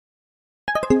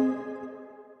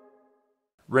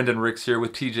Rendon Ricks here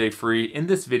with TJ Free. In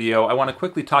this video, I want to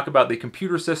quickly talk about the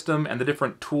computer system and the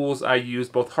different tools I use,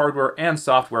 both hardware and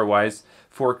software-wise,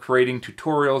 for creating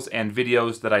tutorials and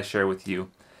videos that I share with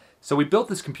you. So we built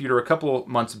this computer a couple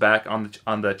months back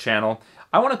on the channel.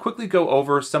 I want to quickly go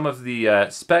over some of the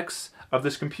specs of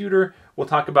this computer. We'll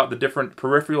talk about the different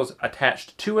peripherals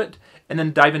attached to it, and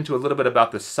then dive into a little bit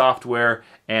about the software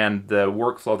and the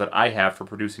workflow that I have for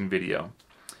producing video.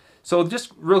 So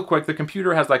just real quick, the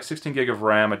computer has like 16 gig of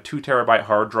RAM, a 2 terabyte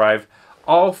hard drive.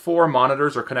 All 4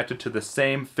 monitors are connected to the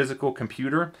same physical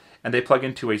computer, and they plug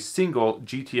into a single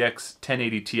GTX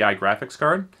 1080 Ti graphics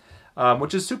card,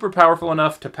 which is super powerful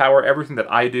enough to power everything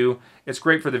that I do. It's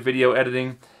great for the video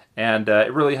editing, and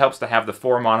it really helps to have the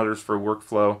 4 monitors for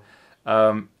workflow.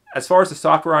 As far as the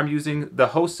software I'm using, the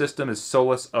host system is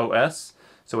Solus OS.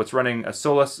 So it's running a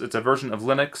Solus, it's a version of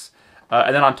Linux.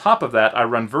 And then on top of that, I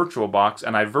run VirtualBox,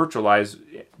 and I virtualize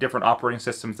different operating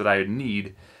systems that I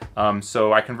need.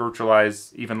 So I can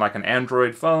virtualize even like an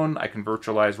Android phone. I can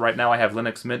virtualize, right now I have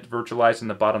Linux Mint virtualized in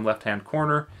the bottom left-hand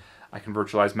corner. I can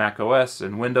virtualize Mac OS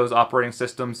and Windows operating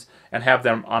systems and have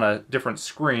them on a different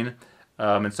screen.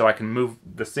 And so I can move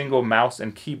the single mouse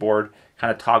and keyboard,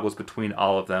 kind of toggles between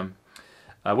all of them.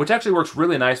 Which actually works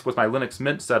really nice with my Linux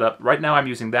Mint setup. Right now I'm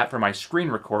using that for my screen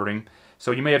recording. So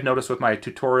you may have noticed with my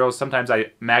tutorials, sometimes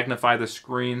I magnify the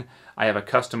screen. I have a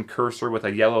custom cursor with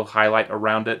a yellow highlight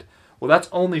around it. Well, that's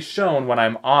only shown when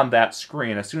I'm on that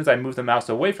screen. As soon as I move the mouse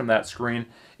away from that screen,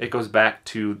 it goes back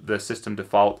to the system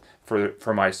default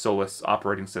for my Solus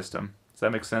operating system. Does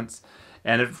that make sense?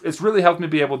 And it's really helped me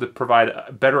be able to provide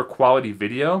a better quality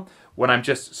video when I'm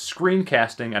just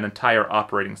screencasting an entire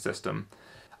operating system.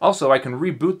 Also, I can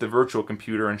reboot the virtual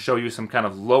computer and show you some kind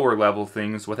of lower level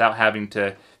things without having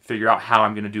to figure out how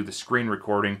I'm going to do the screen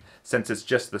recording, since it's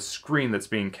just the screen that's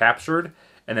being captured,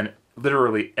 and then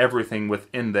literally everything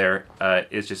within there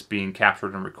is just being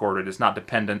captured and recorded. It's not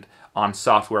dependent on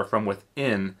software from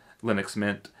within Linux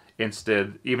Mint.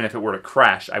 Instead, even if it were to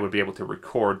crash, I would be able to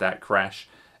record that crash,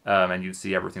 and you'd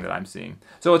see everything that I'm seeing.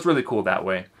 So it's really cool that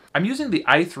way. I'm using the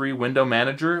i3 window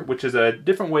manager, which is a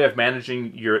different way of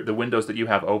managing the windows that you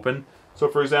have open. So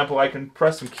for example, I can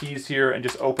press some keys here and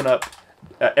just open up.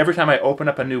 Every time I open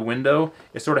up a new window,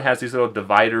 it sort of has these little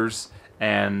dividers,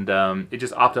 and it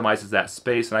just optimizes that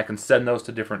space, and I can send those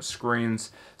to different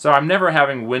screens. So I'm never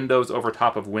having windows over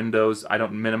top of windows. I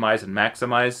don't minimize and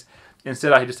maximize.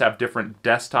 Instead, I just have different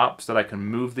desktops that I can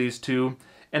move these to,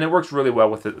 and it works really well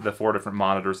with the 4 different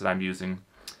monitors that I'm using.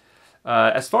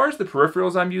 As far as the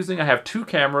peripherals I'm using, I have 2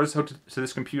 cameras hooked to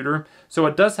this computer. So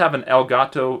it does have an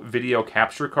Elgato video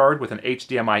capture card with an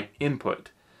HDMI input.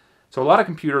 So a lot of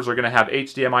computers are going to have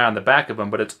HDMI on the back of them,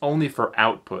 but it's only for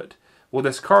output. Well,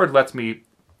 this card lets me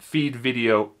feed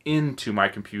video into my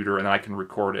computer, and then I can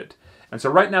record it. And so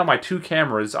right now my 2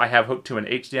 cameras I have hooked to an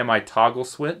HDMI toggle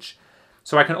switch.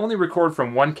 So I can only record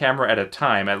from 1 camera at a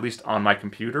time, at least on my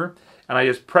computer. And I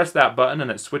just press that button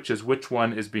and it switches which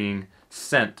one is being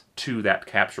sent to that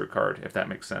capture card, if that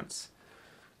makes sense.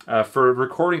 For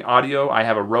recording audio, I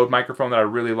have a Rode microphone that I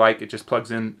really like. It just plugs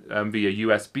in via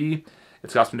USB.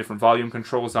 It's got some different volume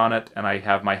controls on it, and I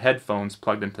have my headphones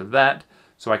plugged into that,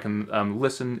 so I can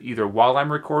listen either while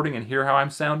I'm recording and hear how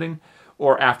I'm sounding,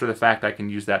 or after the fact I can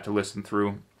use that to listen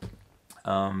through.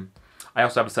 I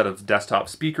also have a set of desktop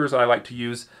speakers that I like to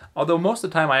use, although most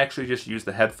of the time I actually just use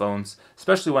the headphones,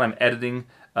 especially when I'm editing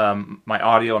my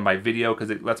audio and my video, because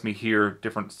it lets me hear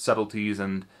different subtleties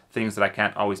and things that I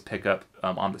can't always pick up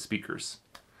on the speakers.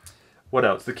 What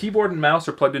else? The keyboard and mouse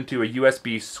are plugged into a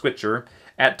USB switcher.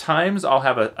 At times I'll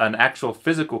have an actual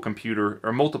physical computer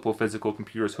or multiple physical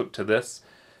computers hooked to this.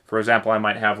 For example, I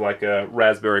might have like a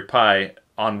Raspberry Pi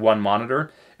on one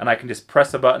monitor, and I can just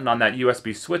press a button on that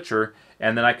USB switcher,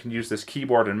 and then I can use this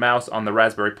keyboard and mouse on the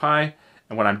Raspberry Pi,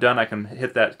 and when I'm done I can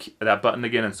hit that button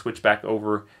again and switch back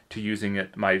over to using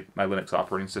my Linux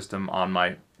operating system on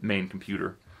my main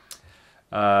computer.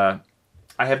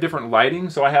 I have different lighting,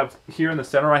 so I have here in the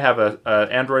center I have an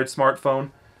Android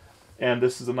smartphone, and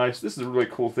this is a really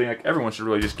cool thing. Like, everyone should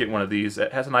really just get one of these.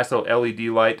 It has a nice little LED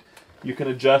light. You can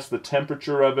adjust the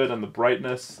temperature of it and the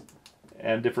brightness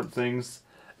and different things.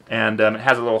 And it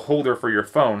has a little holder for your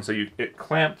phone, so it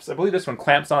clamps. I believe this one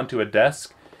clamps onto a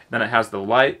desk. Then it has the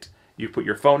light. You put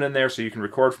your phone in there so you can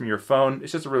record from your phone.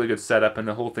 It's just a really good setup, and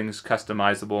the whole thing is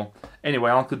customizable.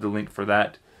 Anyway, I'll include the link for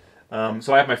that.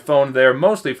 So I have my phone there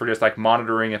mostly for just like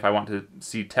monitoring if I want to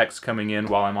see text coming in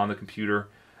while I'm on the computer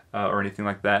or anything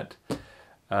like that.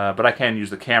 But I can use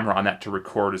the camera on that to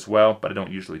record as well, but I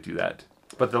don't usually do that.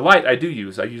 But the light I do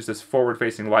use. I use this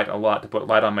forward-facing light a lot to put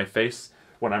light on my face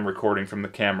when I'm recording from the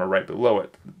camera right below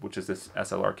it, which is this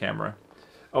SLR camera.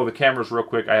 Oh, the cameras real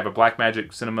quick. I have a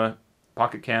Blackmagic Cinema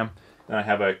Pocket Cam, and I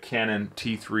have a Canon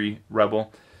T3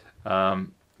 Rebel.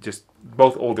 Just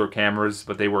both older cameras,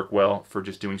 but they work well for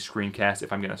just doing screencasts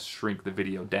if I'm going to shrink the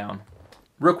video down.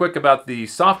 Real quick about the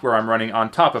software I'm running on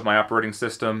top of my operating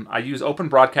system. I use Open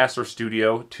Broadcaster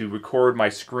Studio to record my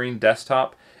screen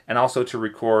desktop and also to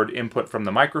record input from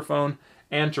the microphone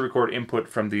and to record input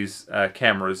from these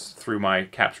cameras through my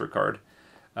capture card.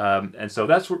 And so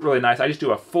that's really nice. I just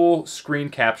do a full screen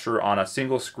capture on a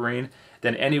single screen.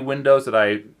 Then any windows that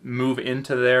I move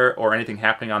into there or anything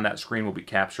happening on that screen will be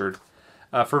captured.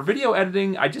 For video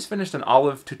editing, I just finished an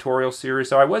Olive tutorial series,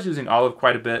 so I was using Olive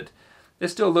quite a bit.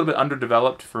 It's still a little bit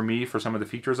underdeveloped for me for some of the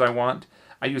features I want.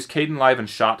 I use Kdenlive and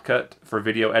Shotcut for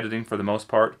video editing for the most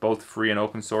part, both free and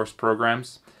open source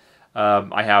programs.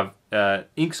 I have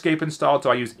Inkscape installed,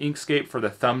 so I use Inkscape for the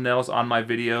thumbnails on my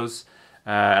videos,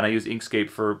 and I use Inkscape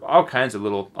for all kinds of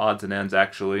little odds and ends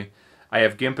actually. I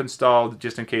have GIMP installed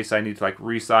just in case I need to like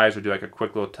resize or do like a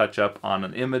quick little touch up on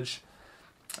an image.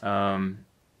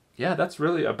 Yeah, that's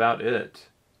really about it.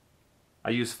 I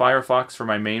use Firefox for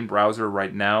my main browser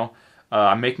right now.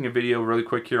 I'm making a video really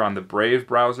quick here on the Brave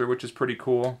browser, which is pretty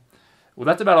cool. Well,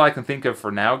 that's about all I can think of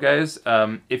for now, guys.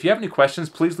 If you have any questions,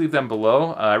 please leave them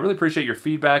below. I really appreciate your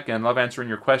feedback and love answering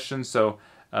your questions, so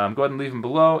go ahead and leave them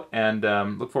below, and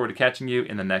look forward to catching you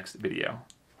in the next video.